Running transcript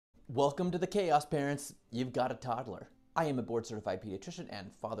Welcome to the chaos, parents. You've got a toddler. I am a board-certified pediatrician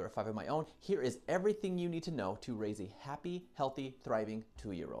and father of 5 of my own. Here is everything you need to know to raise a happy, healthy, thriving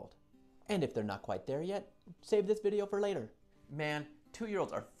 2-year-old. And if they're not quite there yet, save this video for later. Man,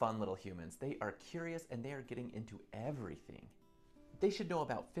 2-year-olds are fun little humans. They are curious and they are getting into everything. They should know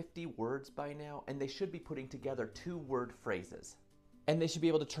about 50 words by now, and they should be putting together 2-word phrases. And they should be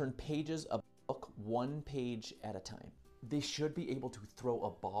able to turn pages of a book 1 page at a time. They should be able to throw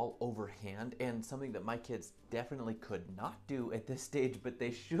a ball overhand, and something that my kids definitely could not do at this stage, but they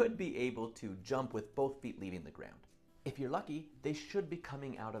should be able to jump with both feet leaving the ground. If you're lucky, they should be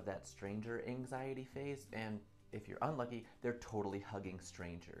coming out of that stranger anxiety phase, and if you're unlucky, they're totally hugging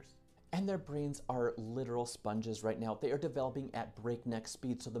strangers. And their brains are literal sponges right now. They are developing at breakneck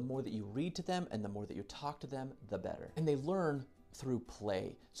speed, so the more that you read to them and the more that you talk to them, the better. And they learn through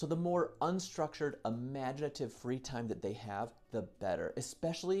play. So the more unstructured, imaginative free time that they have, the better,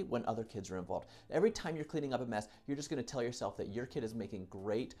 especially when other kids are involved. Every time you're cleaning up a mess, you're just going to tell yourself that your kid is making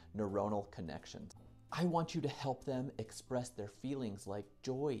great neuronal connections. I want you to help them express their feelings like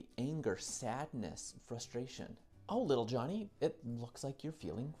joy, anger, sadness, frustration. Oh, little Johnny, it looks like you're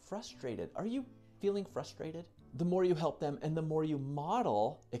feeling frustrated. Are you feeling frustrated? The more you help them and the more you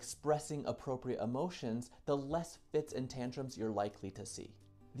model expressing appropriate emotions, the less fits and tantrums you're likely to see.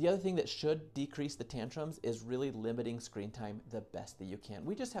 The other thing that should decrease the tantrums is really limiting screen time the best that you can.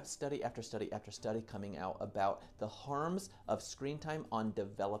 We just have study after study after study coming out about the harms of screen time on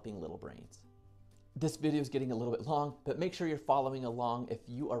developing little brains. This video is getting a little bit long, but make sure you're following along if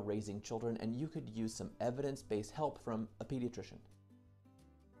you are raising children and you could use some evidence-based help from a pediatrician.